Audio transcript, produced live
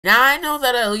Now I know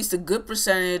that at least a good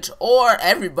percentage or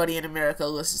everybody in America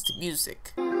listens to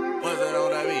music. What's that on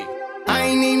that beat? I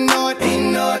ain't even know it,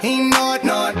 ain't know it, ain't know it,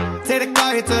 know it. Take the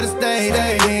car here to the stage,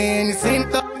 and you seen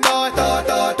throwing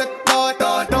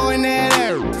that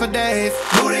air for days.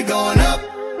 Booty going up,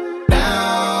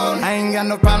 down. I ain't got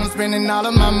no problem spending all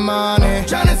of my money,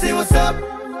 tryna see what's up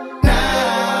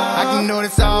now. I can do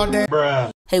this all day,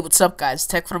 bruh. Hey, what's up guys,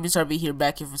 Tech from RB here,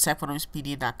 back here from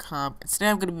techphotomedia.com, and today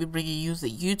I'm going to be bringing you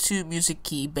the YouTube Music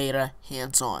Key Beta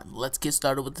hands-on. Let's get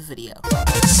started with the video.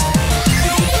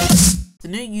 The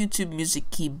new YouTube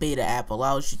Music Key Beta app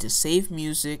allows you to save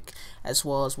music as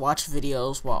well as watch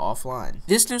videos while offline.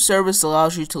 This new service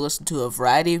allows you to listen to a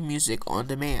variety of music on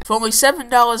demand. For only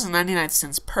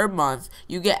 $7.99 per month,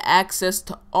 you get access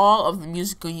to all of the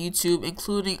music on YouTube,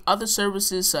 including other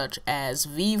services such as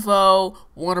Vivo,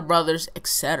 Warner Brothers,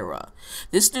 etc.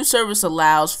 This new service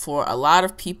allows for a lot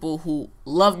of people who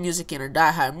love music and are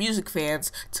die-hard music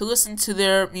fans to listen to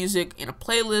their music in a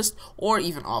playlist or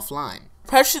even offline.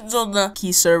 Impressions on the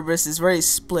key service is very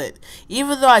split,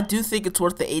 even though I do think it's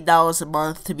worth the $8 a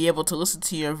month to be able to listen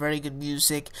to your very good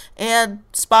music, and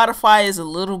Spotify is a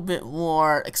little bit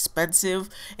more expensive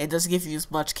and doesn't give you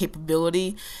as much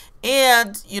capability,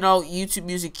 and you know, YouTube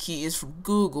Music Key is from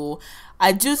Google.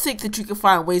 I do think that you can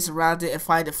find ways around it and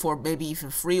find it for maybe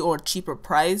even free or a cheaper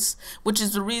price, which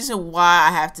is the reason why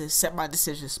I have to set my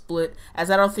decision split, as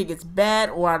I don't think it's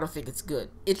bad or I don't think it's good.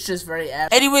 It's just very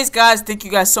average. Anyways guys, thank you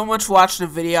guys so much for watching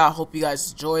the video. I hope you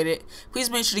guys enjoyed it.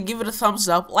 Please make sure to give it a thumbs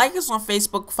up, like us on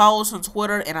Facebook, follow us on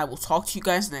Twitter, and I will talk to you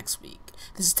guys next week.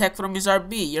 This is Tech from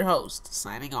RB, your host,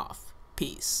 signing off.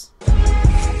 Peace.